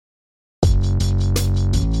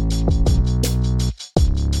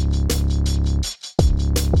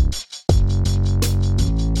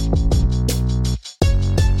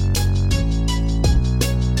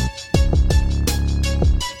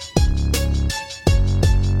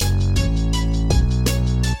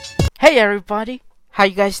Hey everybody, how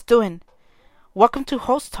you guys doing? Welcome to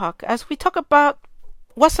Host Talk as we talk about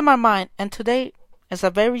what's in my mind. And today is a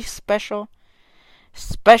very special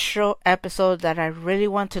episode that I really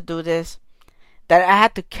want to do this. That I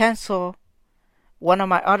had to cancel one of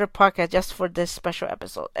my other podcasts just for this special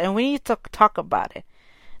episode. And we need to talk about it.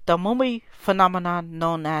 The movie phenomenon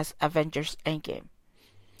known as Avengers Endgame.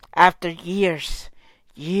 After years,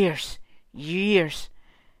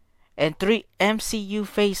 and 3 MCU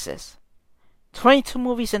phases, 22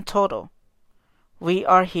 movies in total, we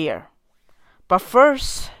are here. But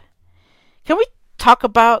first, can we talk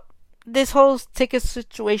about this whole ticket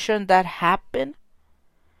situation that happened?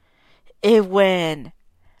 It went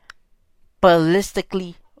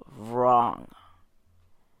ballistically wrong.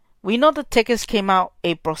 We know the tickets came out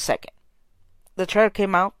April 2nd. The trailer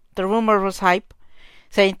came out, the rumor was hype,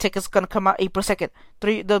 saying tickets gonna come out April 2nd.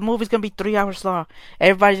 The movie's gonna be 3 hours long.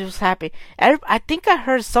 Everybody was happy. I think I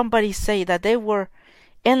heard somebody say that they were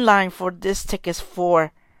in line for this tickets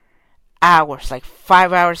for hours, like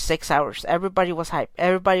 5 hours, 6 hours. Everybody was hyped.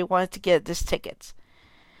 Everybody wanted to get these tickets.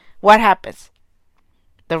 What happens?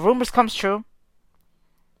 The rumors comes true.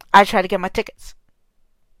 I tried to get my tickets.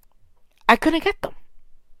 I couldn't get them.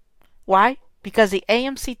 Why? Because the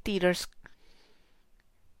AMC Theaters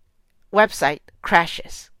website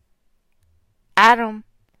crashes. Atom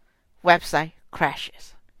website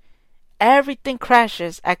crashes. Everything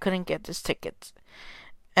crashes. I couldn't get these tickets.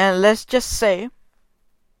 And let's just say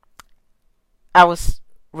I was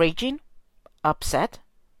raging, upset.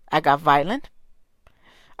 I got violent.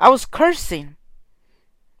 I was cursing.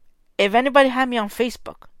 If anybody had me on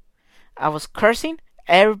Facebook, I was cursing.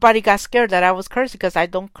 Everybody got scared that I was cursing because I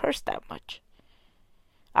don't curse that much.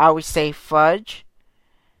 I always say fudge,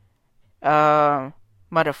 mother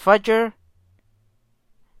fudger,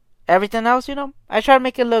 everything else, I try to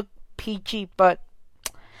make it look PG, but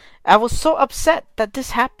I was so upset that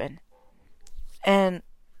this happened. And,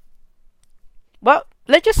 well,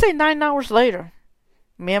 let's just say 9 hours later,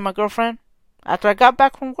 me and my girlfriend, after I got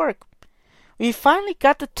back from work, we finally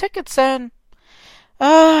got the tickets, and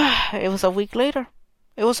it was a week later.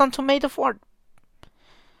 It was until May the 4th.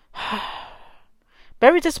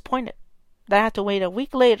 Very disappointed that I had to wait a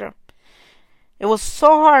week later. It was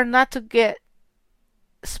so hard not to get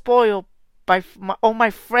spoiled by all my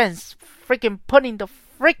friends freaking putting the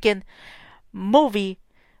freaking movie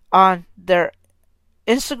on their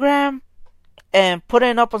Instagram and putting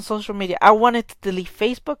it up on social media. I wanted to delete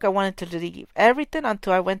Facebook. I wanted to delete everything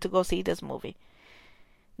until I went to go see this movie.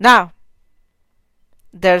 Now,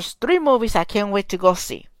 there's 3 movies I can't wait to go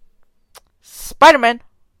see. Spider-Man,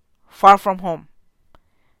 Far From Home,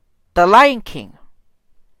 The Lion King,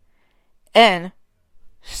 and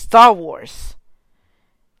Star Wars,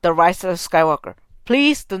 The Rise of Skywalker.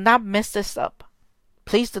 Please do not mess this up.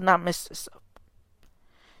 Please do not mess this up.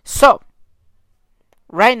 So,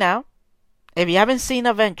 right now, if you haven't seen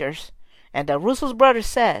Avengers, and the Russo brothers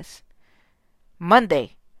says,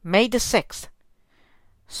 Monday, May the 6th,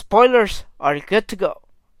 spoilers are good to go.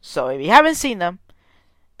 So if you haven't seen them,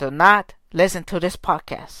 do not listen to this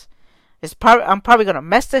podcast. I'm probably going to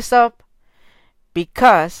mess this up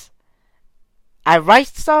because I write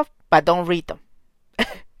stuff but don't read them.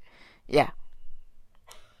 Yeah.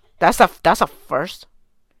 That's a first.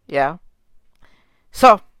 Yeah.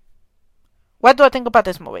 So, what do I think about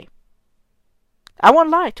this movie? I won't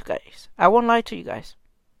lie to you guys.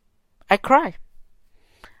 I cried.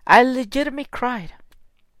 I legitimately cried.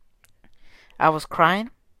 I was crying.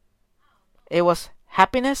 It was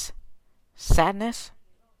happiness, sadness.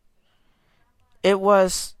 It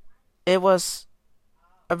was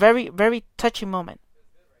a very, very touching moment.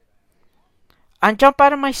 I jumped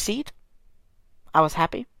out of my seat. I was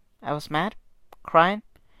happy. I was mad, crying.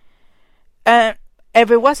 If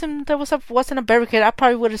it wasn't a barricade, I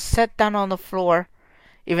probably would have sat down on the floor,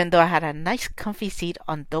 even though I had a nice, comfy seat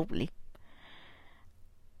on Dobley.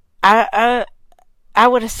 I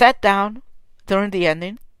would have sat down during the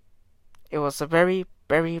ending. It was a very,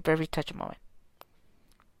 very, very touching moment.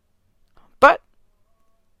 But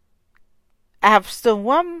I have still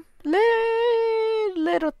one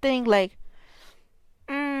little thing like,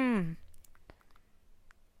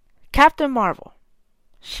 Captain Marvel.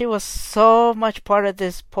 She was so much part of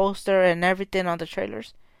this poster and everything on the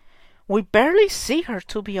trailers. We barely see her,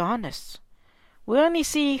 to be honest. We only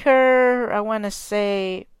see her, I want to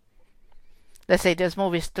say, let's say this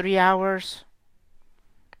movie is 3 hours.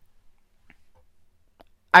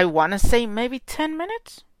 I want to say maybe 10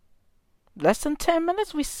 minutes. Less than 10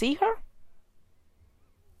 minutes we see her.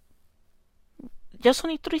 Just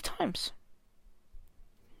only 3 times.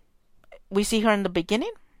 We see her in the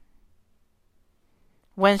beginning.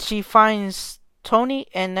 when she finds Tony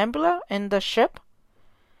and Nebula in the ship,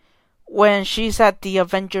 when she's at the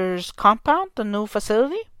Avengers compound, the new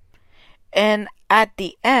facility, and at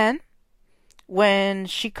the end, when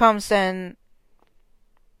she comes and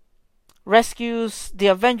rescues the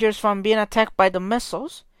Avengers from being attacked by the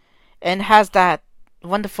missiles, and has that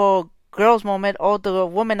wonderful girls moment, all the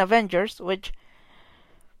women Avengers, which,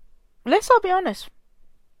 let's all be honest,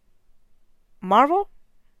 Marvel,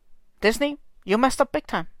 Disney, you messed up big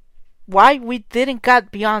time. Why we didn't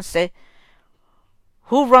got Beyonce,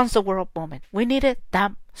 Who Runs the World moment? We needed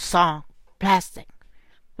that song, Plastic.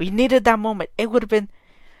 We needed that moment. It would have been,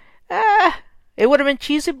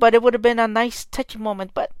 cheesy, but it would have been a nice, touching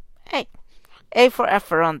moment. But hey, A for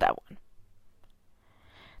effort on that one.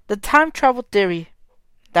 The time travel theory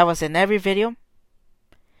that was in every video,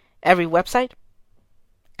 every website,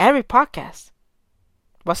 every podcast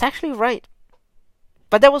was actually right.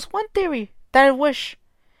 But there was one theory that I wish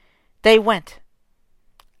they went.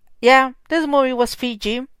 Yeah, this movie was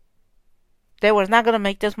PG. They were not going to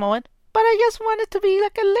make this moment, but I just wanted to be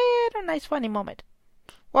like a little nice funny moment.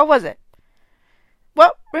 What was it?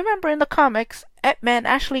 Well, remember in the comics, Ant-Man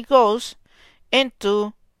actually goes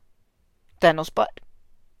into Thanos' butt.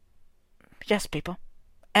 Yes, people.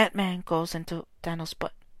 Ant-Man goes into Thanos'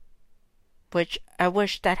 butt. Which I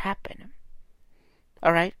wish that happened.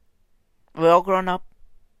 Alright? We're all grown up.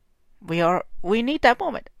 We need that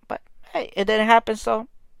moment. But hey, it didn't happen, so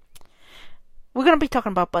we're gonna be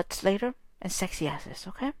talking about butts later and sexy asses,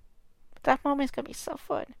 okay? That moment's gonna be so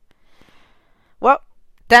fun. Well,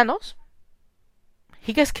 Thanos,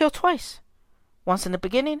 he gets killed twice. Once in the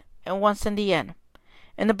beginning and once in the end.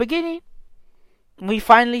 In the beginning, we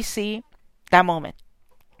finally see that moment.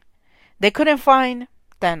 They couldn't find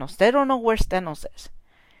Thanos. They don't know where Thanos is.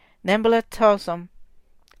 Nebula tells them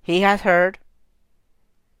he has heard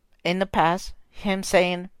in the past him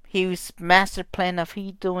saying his master plan of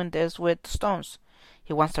he doing this with stones.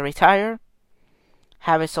 He wants to retire,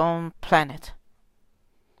 have his own planet.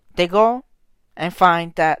 They go and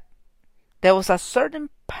find that there was a certain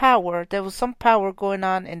power, there was some power going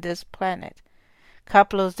on in this planet.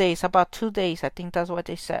 Couple of days, about 2 days, I think that's what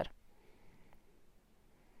they said.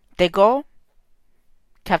 They go,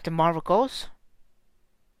 Captain Marvel goes,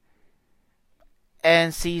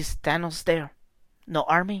 and sees Thanos there. No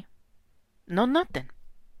army, no nothing.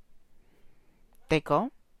 They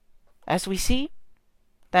go, as we see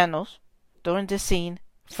Thanos during this scene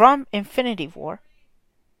from Infinity War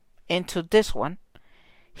into this one,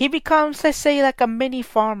 he becomes, let's say, like a mini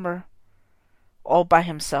farmer all by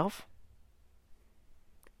himself.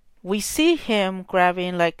 We see him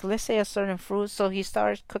grabbing, like, let's say a certain fruit, so he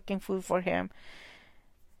starts cooking food for him.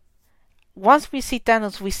 Once we see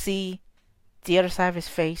Thanos, we see the other side of his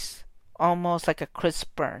face, almost like a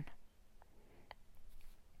crisp burn.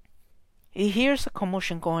 He hears a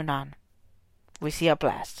commotion going on. We see a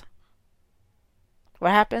blast.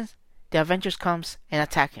 What happens? The Avengers comes and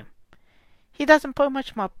attack him. He doesn't put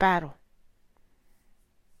much more battle.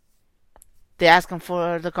 They ask him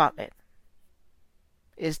for the gauntlet.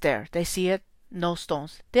 It's there. They see it. No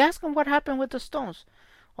stones. They ask him what happened with the stones.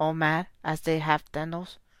 All mad as they have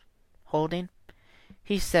Thanos holding.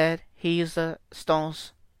 He said he used the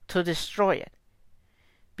stones to destroy it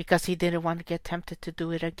because he didn't want to get tempted to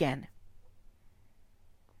do it again.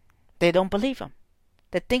 They don't believe him.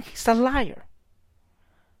 They think he's a liar.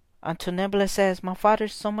 Until Nebula says, my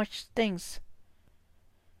father's so much things.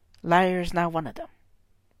 Liar is not one of them.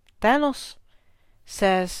 Thanos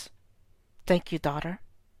says, thank you, daughter.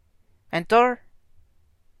 And Thor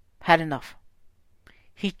had enough.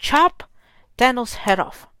 He chopped Thanos' head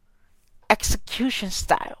off. Execution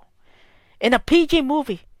style. In a PG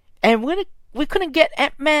movie. And we couldn't get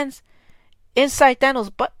Ant-Man's inside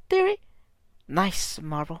Thanos' butt theory. Nice,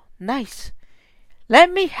 Marvel. Nice.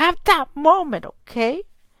 Let me have that moment, okay?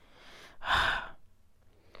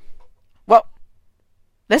 Well,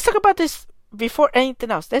 let's talk about this before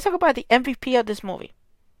anything else. Let's talk about the MVP of this movie.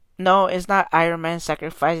 No, it's not Iron Man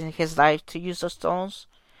sacrificing his life to use the stones.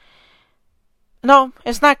 No,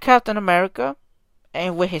 it's not Captain America.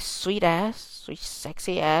 And with his sweet ass, sweet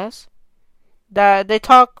sexy ass. They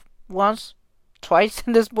talk once, twice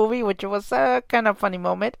in this movie, which was a kind of funny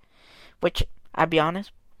moment. Which, I'll be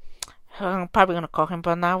honest, I'm probably going to call him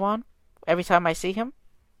from now on, every time I see him.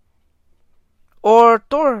 Or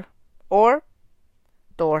Thor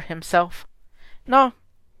himself. No,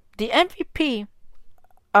 the MVP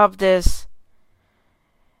of this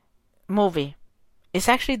movie is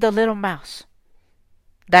actually the little mouse.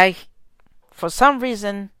 That, for some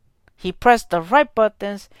reason, he pressed the right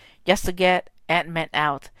buttons just to get Ant-Man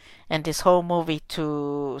out and this whole movie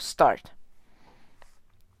to start.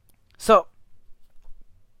 So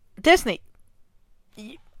Disney,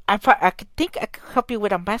 I could think I could help you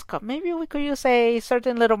with a mascot. Maybe we could use a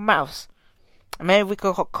certain little mouse. Maybe we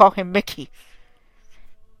could call him Mickey.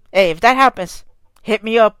 Hey, if that happens, hit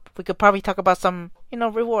me up. We could probably talk about some,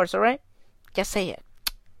 rewards, alright? Just say it.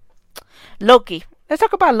 Loki. Let's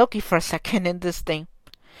talk about Loki for a second in this thing.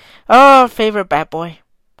 Oh, favorite bad boy.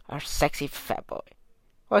 Our sexy fat boy.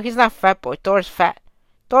 Well, he's not fat boy. Thor's fat.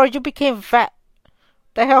 Thor, you became fat.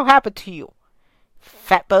 The hell happened to you?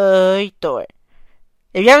 Fat boy Thor.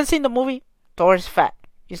 If you haven't seen the movie, Thor is fat.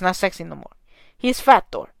 He's not sexy no more. He's fat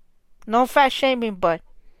Thor. No fat shaming, but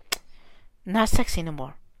not sexy no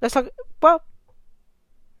more. Let's talk. Well,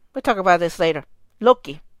 we'll talk about this later.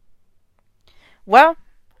 Loki. Well,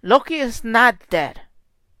 Loki is not dead.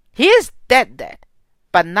 He is dead,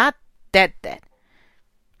 but not dead.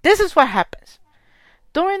 This is what happens.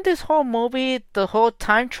 During this whole movie, the whole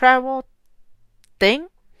time travel thing,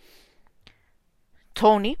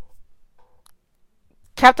 Tony,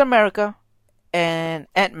 Captain America, and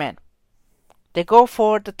Ant-Man, they go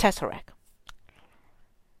for the Tesseract.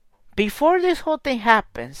 Before this whole thing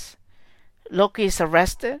happens, Loki is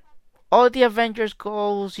arrested. All the Avengers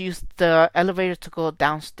use the elevator to go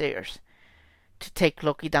downstairs to take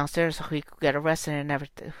Loki downstairs so he could get arrested and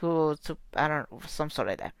everything. I don't know, some sort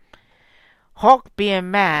of that. Hulk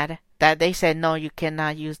being mad that they said no, you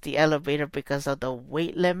cannot use the elevator because of the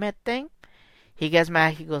weight limit thing. He gets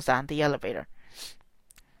mad. He goes down the elevator.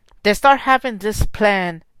 They start having this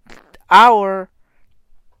plan. Our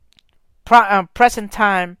present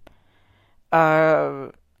time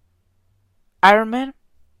Iron Man,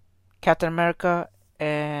 Captain America,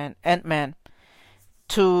 and Ant-Man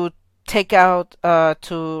to take out,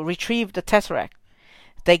 to retrieve the Tesseract.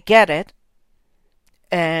 They get it,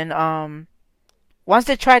 and once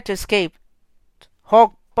they try to escape,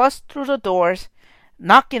 Hulk busts through the doors,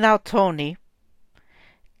 knocking out Tony,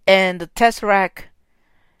 and the Tesseract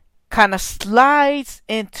kind of slides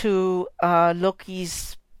into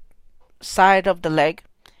Loki's side of the leg.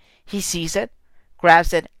 He sees it,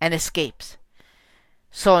 grabs it, and escapes.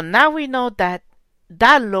 So now we know that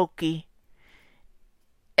Loki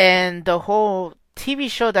and the whole TV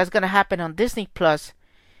show that's going to happen on Disney Plus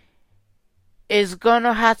is going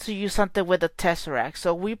to have to use something with the Tesseract.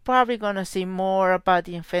 So we're probably going to see more about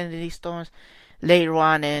the Infinity Stones later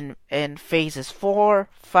on in phases 4,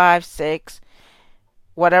 5, 6,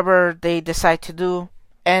 whatever they decide to do.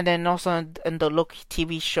 And then also in the Loki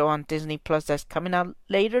TV show on Disney Plus that's coming out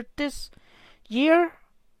later this year.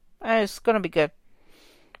 It's going to be good.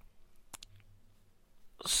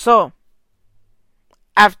 So,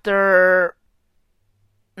 after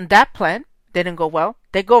that plan didn't go well,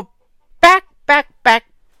 they go back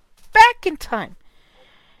in time.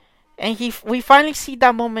 And we finally see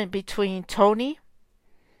that moment between Tony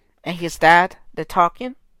and his dad. They're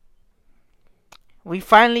talking. We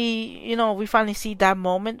finally see that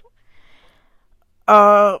moment.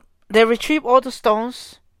 They retrieve all the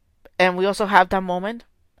stones, and we also have that moment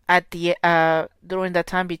at the during that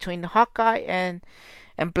time between Hawkeye and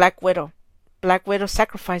Black Widow. Black Widow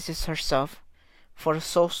sacrifices herself for the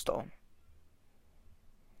Soul Stone.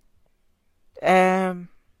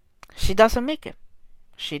 She doesn't make it.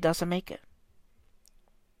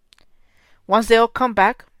 Once they all come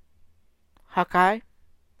back, Hawkeye,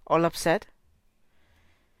 all upset.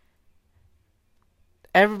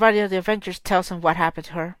 Everybody of the Avengers tells him what happened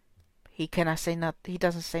to her. He cannot say nothing. He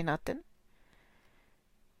doesn't say nothing.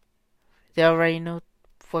 They already know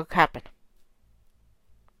what happened.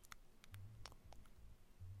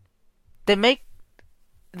 They make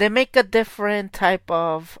a different type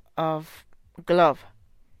of glove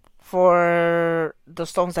for the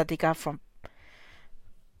stones that they got from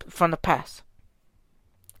the past.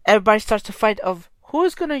 Everybody starts to fight of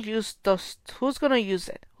who's gonna use those. Who's gonna use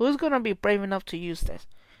it? Who's gonna be brave enough to use this?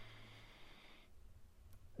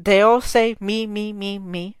 They all say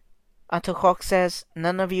me. Until Hulk says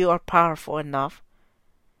none of you are powerful enough.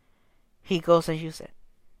 He goes and uses it.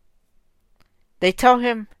 They tell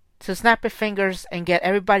him to snap his fingers and get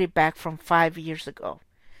everybody back from 5 years ago.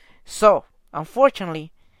 So,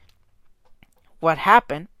 unfortunately, what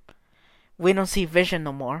happened? We don't see Vision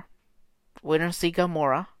no more. We don't see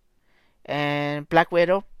Gamora. And Black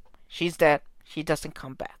Widow, she's dead. She doesn't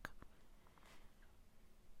come back.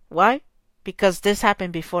 Why? Because this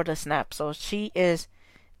happened before the snap. So she is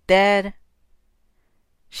dead.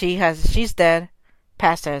 She's dead.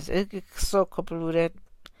 Past tense. It's so convoluted.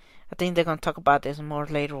 I think they're gonna talk about this more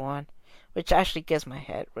later on, which actually gets my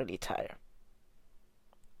head really tired.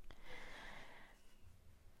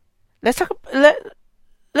 Let's talk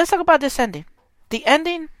about this ending. The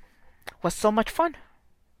ending was so much fun.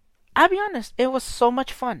 I'll be honest, it was so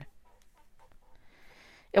much fun.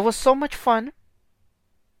 It was so much fun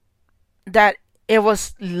that it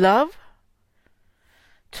was love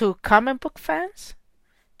to comic book fans,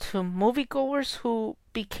 to moviegoers who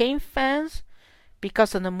became fans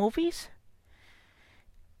because of the movies.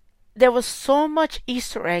 There was so much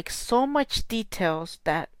Easter eggs, so much details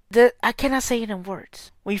that I cannot say it in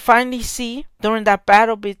words. We finally see during that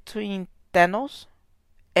battle between Thanos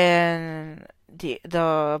and the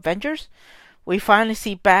Avengers, we finally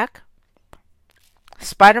see back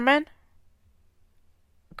Spider-Man,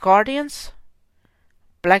 Guardians,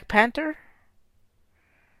 Black Panther,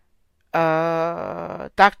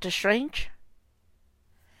 Doctor Strange,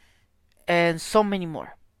 and so many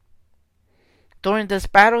more. During this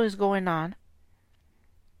battle is going on,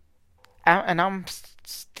 and I'm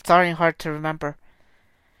starting hard to remember,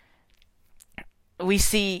 we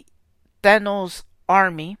see Thanos'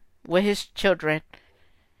 army with his children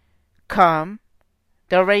come.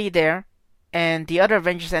 They're already there, and the other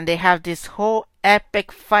Avengers, and they have this whole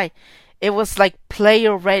epic fight. It was like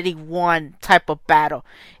Player Ready One type of battle.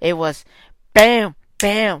 It was bam,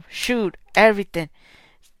 bam, shoot, everything.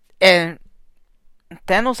 And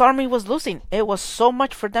Thanos' army was losing. It was so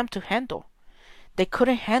much for them to handle. They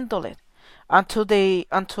couldn't handle it until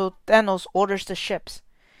Thanos orders the ships.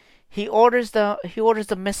 He orders the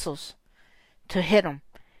missiles to hit him.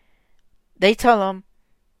 They tell him,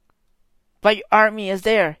 but your army is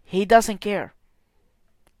there. He doesn't care.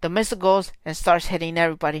 The missile goes and starts hitting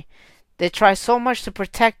everybody. They try so much to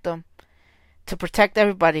protect them, to protect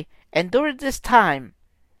everybody. And during this time,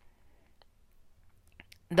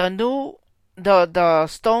 the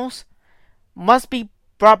stones must be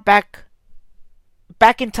brought back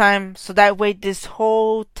in time, so that way this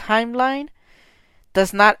whole timeline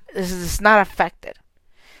is not affected.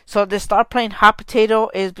 So they start playing hot potato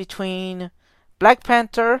is between Black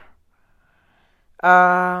Panther,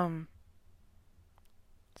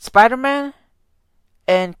 Spider-Man,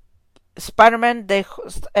 and they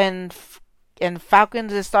and Falcon.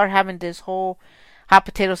 They start having this whole hot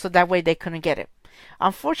potato, so that way they couldn't get it.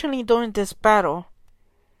 Unfortunately, during this battle,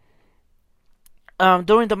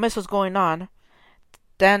 during the missiles going on,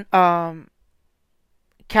 then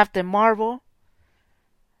Captain Marvel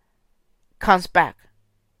comes back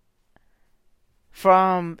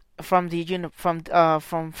from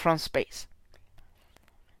space.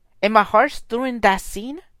 In my heart, during that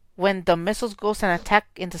scene when the missiles goes and attack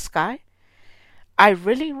in the sky, I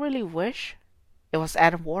really, really wish it was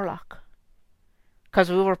Adam Warlock,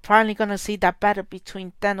 because we were probably gonna see that battle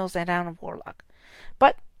between Thanos and Adam Warlock.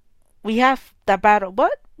 But we have that battle.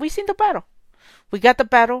 But we seen the battle. We got the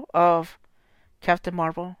battle of Captain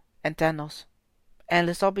Marvel and Thanos. And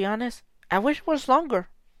let's all be honest, I wish it was longer.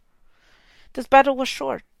 This battle was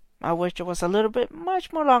short. I wish it was a little bit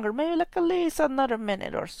much more longer. Maybe like at least another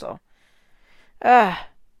minute or so.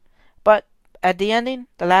 But at the ending,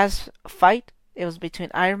 the last fight, it was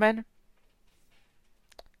between Iron Man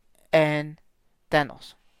and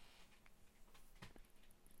Thanos.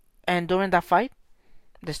 And during that fight,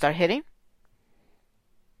 they start hitting.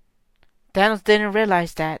 Thanos didn't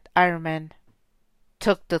realize that Iron Man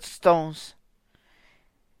took the stones.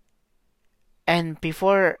 And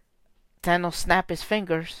before Thanos snapped his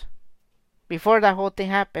fingers, before that whole thing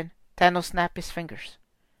happened, Thanos snapped his fingers.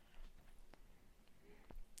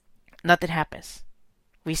 Nothing happens.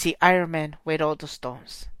 We see Iron Man with all the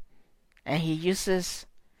stones. And he uses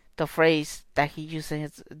the phrase that he used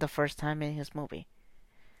the first time in his movie.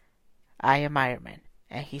 I am Iron Man.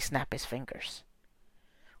 And he snapped his fingers.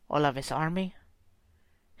 All of his army,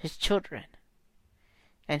 his children,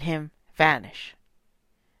 and him vanish.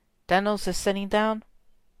 Thanos is sitting down,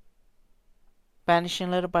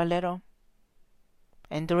 vanishing little by little.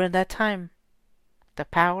 And during that time, the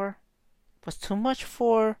power was too much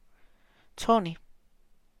for Tony.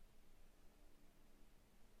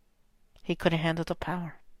 He couldn't handle the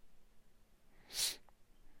power.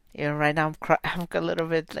 Even right now, I'm a little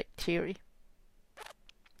bit like teary.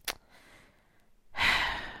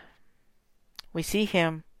 We see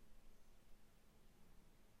him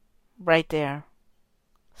right there.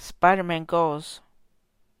 Spider-Man goes,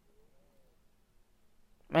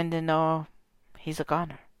 and they know he's a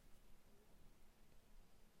goner.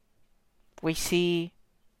 We see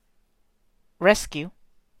Rescue,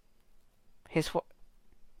 his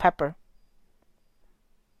Pepper,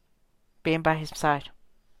 being by his side.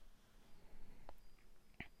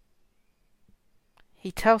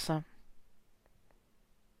 He tells him,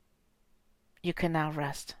 you can now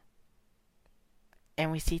rest.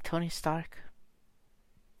 And we see Tony Stark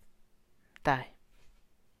die.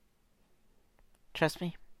 Trust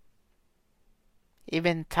me,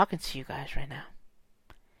 even talking to you guys right now.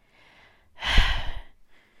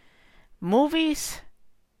 Movies,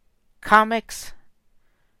 comics,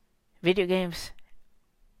 video games,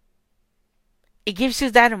 it gives you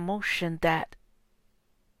that emotion that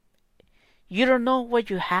you don't know what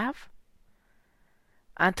you have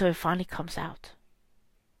until it finally comes out.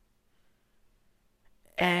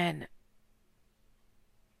 And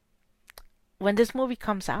when this movie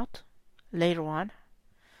comes out later on,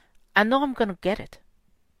 I know I'm gonna get it.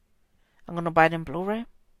 I'm gonna buy it in Blu-ray,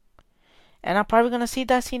 and I'm probably gonna see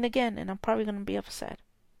that scene again, and I'm probably gonna be upset.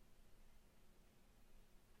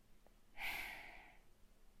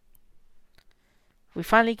 We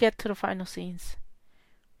finally get to the final scenes.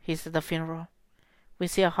 He's at the funeral. We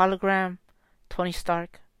see a hologram, Tony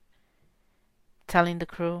Stark, telling the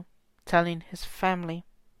crew, telling his family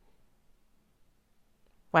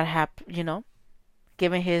what happened,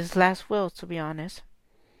 giving his last will, to be honest.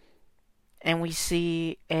 And we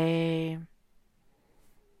see a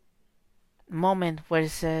moment where it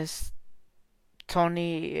says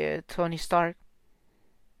Tony Stark,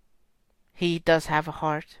 he does have a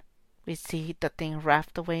heart. We see the thing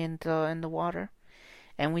raft away in the water,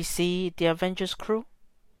 and we see the Avengers crew,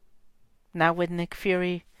 now with Nick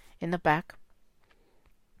Fury in the back,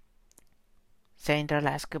 saying their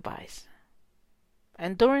last goodbyes.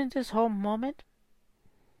 And during this whole moment,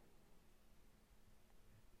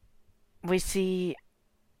 we see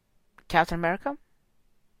Captain America,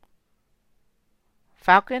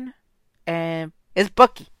 Falcon, and it's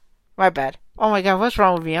Bucky. My bad. Oh my god, what's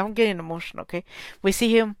wrong with me? I'm getting emotional, okay? We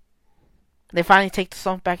see him. They finally take the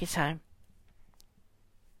song back in time.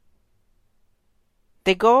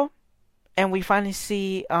 They go, and we finally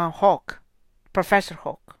see Hulk, Professor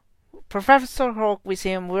Hulk. Professor Hulk, we see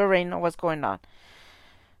him, we already know what's going on.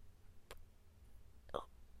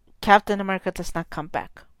 Captain America does not come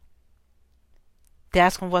back. They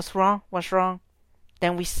ask him what's wrong.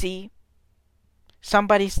 Then we see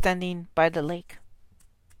somebody standing by the lake.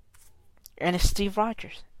 And it's Steve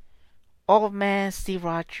Rogers. Old man Steve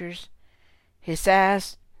Rogers. His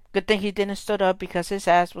ass, good thing he didn't stood up because his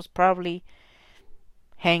ass was probably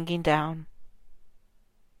hanging down.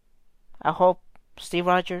 I hope, Steve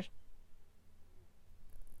Rogers,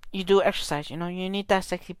 you do exercise, you need that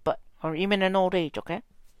sexy butt. Or even in old age, okay?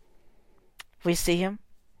 We see him.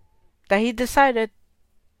 That he decided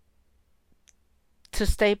to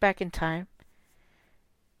stay back in time.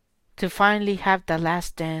 To finally have the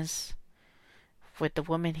last dance with the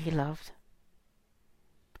woman he loved.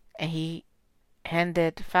 And he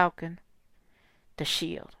handed Falcon the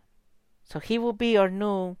shield. So he will be our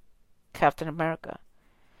new Captain America.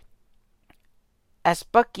 As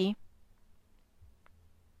Bucky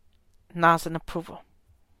nods in approval.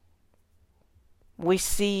 We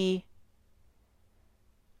see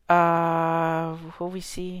who we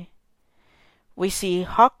see? We see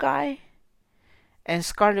Hawkeye and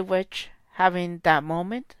Scarlet Witch having a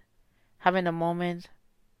moment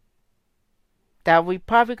that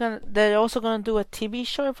they're also gonna do a TV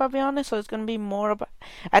show, if I'll be honest. So it's gonna be more about,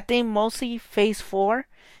 I think mostly Phase 4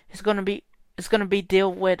 is gonna be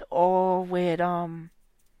deal with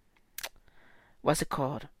what's it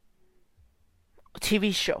called?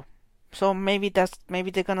 TV show. So maybe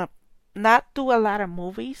they're gonna not do a lot of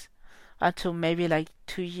movies until maybe like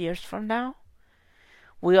 2 years from now.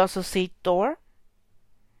 We also see Thor.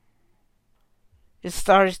 It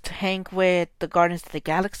starts to hang with the Guardians of the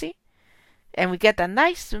Galaxy. And we get a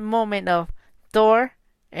nice moment of Thor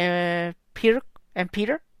and Peter,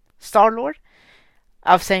 Star-Lord,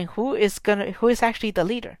 of saying who is actually the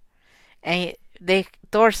leader. And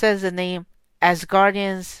Thor says the name as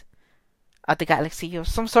Guardians of the Galaxy or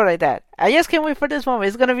some sort like that. I just can't wait for this moment.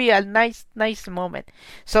 It's gonna be a nice moment.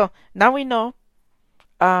 So now we know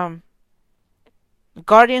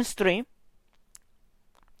Guardians 3.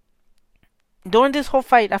 During this whole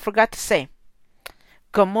fight, I forgot to say,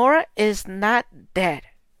 Gamora is not dead.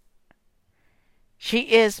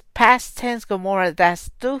 She is past tense Gamora that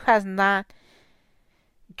still has not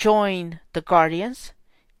joined the Guardians,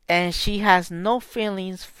 and she has no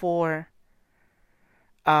feelings for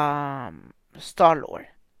Star-Lord.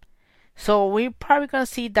 So we're probably gonna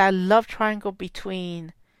see that love triangle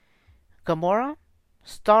between Gamora,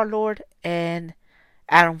 Star-Lord, and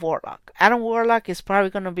Adam Warlock. Adam Warlock is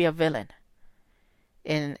probably gonna be a villain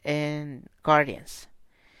in Guardians.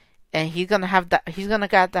 And he's gonna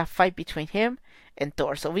get that fight between him and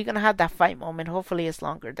Thor. So we're gonna have that fight moment. Hopefully it's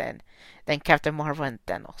longer than Captain Marvel and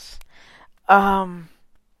Thanos.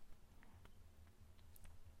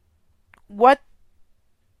 What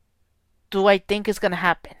do I think is gonna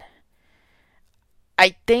happen?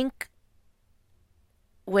 I think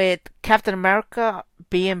with Captain America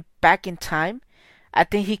being back in time, I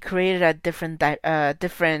think he created a different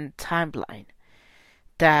timeline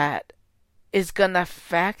that is gonna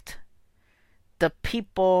affect the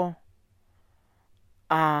people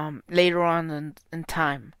later on in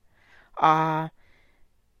time. Uh,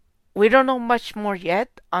 we don't know much more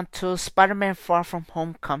yet until Spider-Man Far From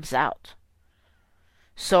Home comes out.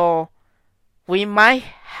 So we might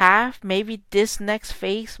have maybe this next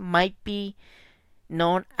phase might be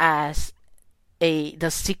known as the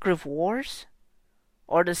Secret Wars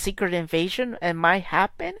or the Secret Invasion. It might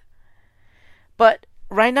happen, but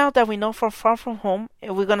right now that we know for Far From Home,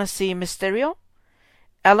 we're gonna see Mysterio,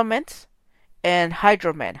 Elements, and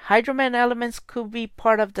Hydro Man. Hydro Man Elements could be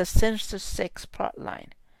part of the Sinister Six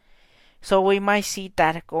plotline, so we might see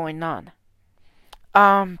that going on.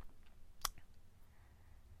 Um,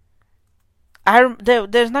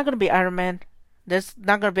 there's not gonna be Iron Man. There's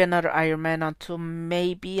not gonna be another Iron Man until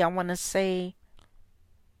maybe I want to say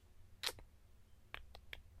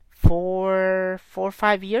 4 or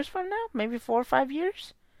 5 years from now. Maybe 4 or 5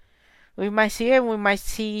 years. We might see it. We might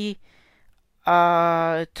see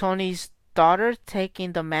Tony's daughter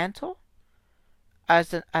taking the mantle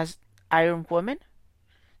as Iron Woman.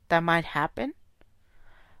 That might happen.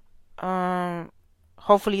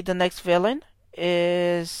 Hopefully the next villain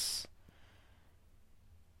is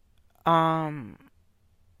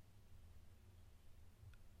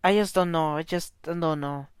I just don't know. I just don't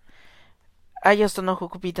know. I just don't know who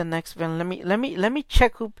could be the next villain. Let me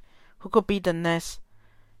check who could be the next.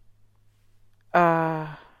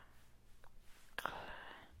 Uh,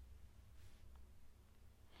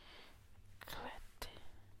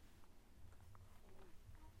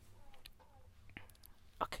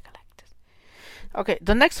 okay, Galactus. Okay,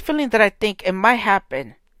 the next villain that I think it might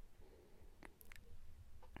happen.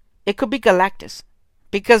 It could be Galactus,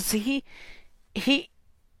 because he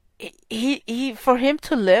for him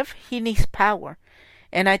to live, he needs power,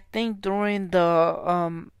 and I think during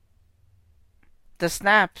the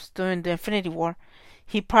snaps during the Infinity War,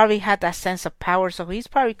 he probably had that sense of power, so he's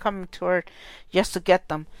probably coming to Earth just to get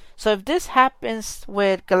them. So if this happens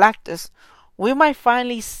with Galactus, we might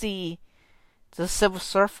finally see the Silver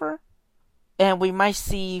Surfer, and we might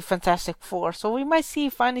see Fantastic Four. So we might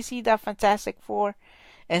finally see that Fantastic Four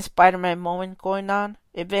and Spider-Man moment going on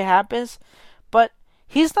if it happens. But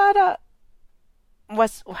he's not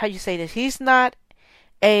how you say this? He's not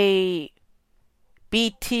a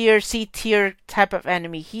B tier, C tier type of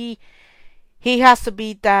enemy. He has to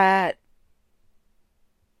be that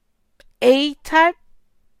A type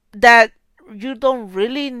that you don't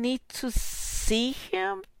really need to see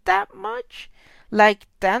him that much, like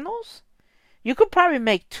Thanos. You could probably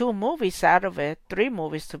make 2 movies out of it, 3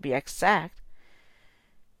 movies to be exact.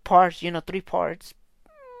 Parts, 3 parts.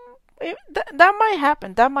 That might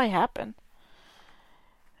happen. That might happen.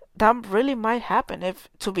 That really might happen, if,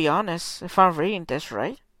 to be honest, if I'm reading this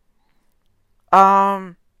right.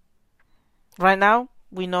 Right now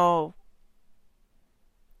we know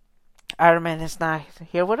Iron Man is not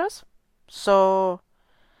here with us, so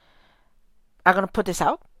I'm gonna put this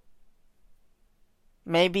out.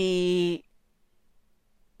 Maybe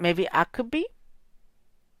I could be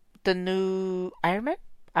the new Iron Man.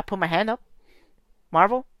 I put my hand up.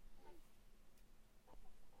 Marvel,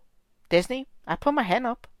 Disney, I put my hand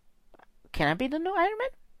up. Can I be the new Iron Man?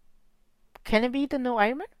 Can it be the new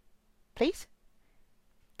Iron Man? Please?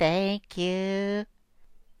 Thank you.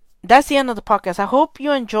 That's the end of the podcast. I hope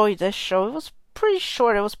you enjoyed this show. It was pretty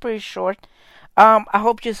short. I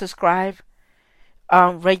hope you subscribe.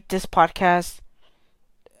 Rate this podcast.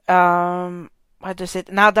 How to say,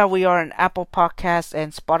 now that we are on Apple Podcasts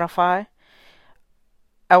and Spotify,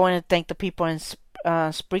 I want to thank the people in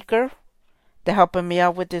Spreaker. They're helping me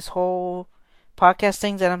out with this whole podcast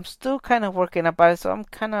thing that I'm still kind of working about it, so I'm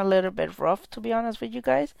kind of a little bit rough, to be honest with you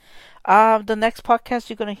guys. The next podcast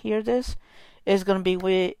you're going to hear this is going to be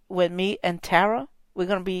with me and Tara. We're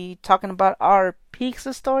going to be talking about our peaks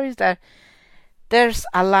and stories. That there's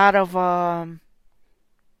a lot of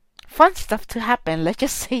fun stuff to happen. Let's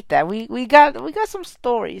just say that we got some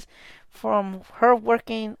stories from her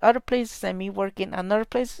working other places and me working another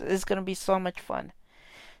place. It's going to be so much fun.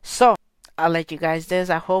 So I'll let you guys this.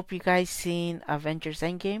 I hope you guys seen Avengers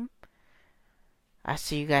Endgame. I'll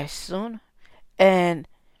see you guys soon. And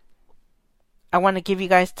I want to give you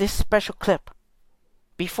guys this special clip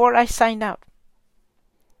before I sign out.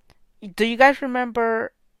 Do you guys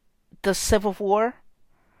remember the Civil War?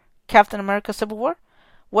 Captain America Civil War?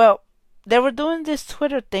 Well, they were doing this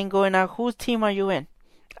Twitter thing going on. Whose team are you in?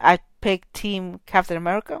 I picked Team Captain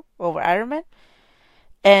America over Iron Man.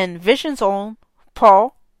 And Vision's own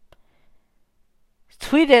Paul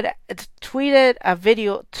tweeted a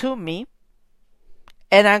video to me,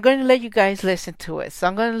 and I'm going to let you guys listen to it. So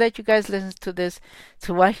I'm going to let you guys listen to this,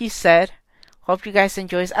 to what he said. Hope you guys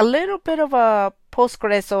enjoy. It's a little bit of a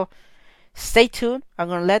post-credit, so stay tuned. I'm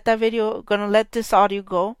going to let this audio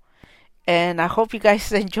go, and I hope you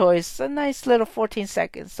guys enjoy. It's a nice little 14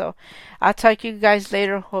 seconds. So I'll talk to you guys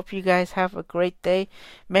later. Hope you guys have a great day.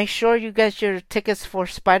 Make sure you get your tickets for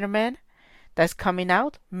Spider-Man that's coming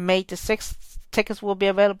out May the 6th. Tickets will be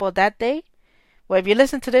available that day. Well, if you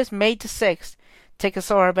listen to this, May the 6th, tickets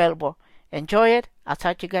are available. Enjoy it. I'll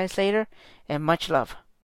talk to you guys later, and much love.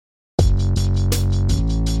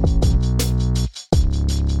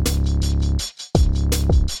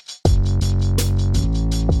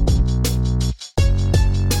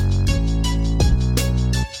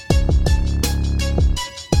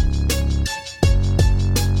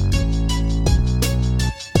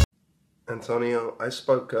 Antonio,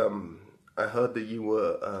 I heard that you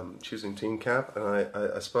were choosing Team Cap, and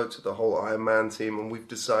I spoke to the whole Iron Man team, and we've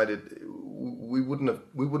decided we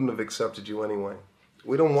wouldn't have accepted you anyway.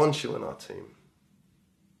 We don't want you in our team.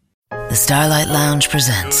 The Starlight Lounge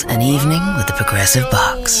presents An Evening with the Progressive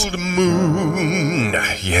Box. Old moon,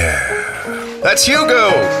 yeah. That's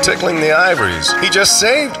Hugo, tickling the ivories. He just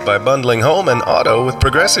saved by bundling home and auto with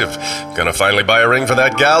Progressive. Gonna finally buy a ring for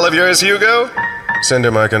that gal of yours, Hugo? Send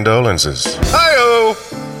her my condolences. Hi-oh!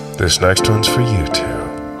 This next one's for you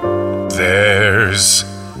two. There's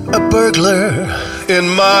a burglar in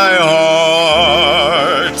my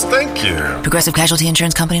heart. Thank you. Progressive Casualty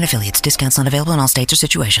Insurance Company and Affiliates. Discounts not available in all states or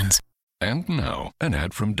situations. And now, an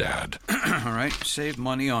ad from Dad. All right, save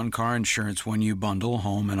money on car insurance when you bundle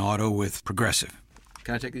home and auto with Progressive.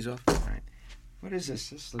 Can I take these off? All right. What is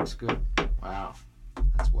this? This looks good. Wow,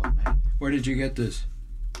 that's well made. Where did you get this?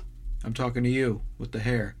 I'm talking to you with the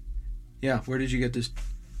hair. Yeah, where did you get this?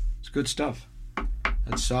 It's good stuff.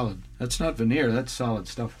 That's solid. That's not veneer, that's solid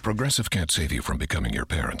stuff. Progressive can't save you from becoming your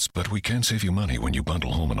parents, but we can save you money when you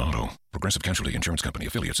bundle home and auto. Progressive Casualty Insurance Company,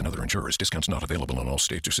 affiliates, and other insurers. Discounts not available in all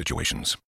states or situations.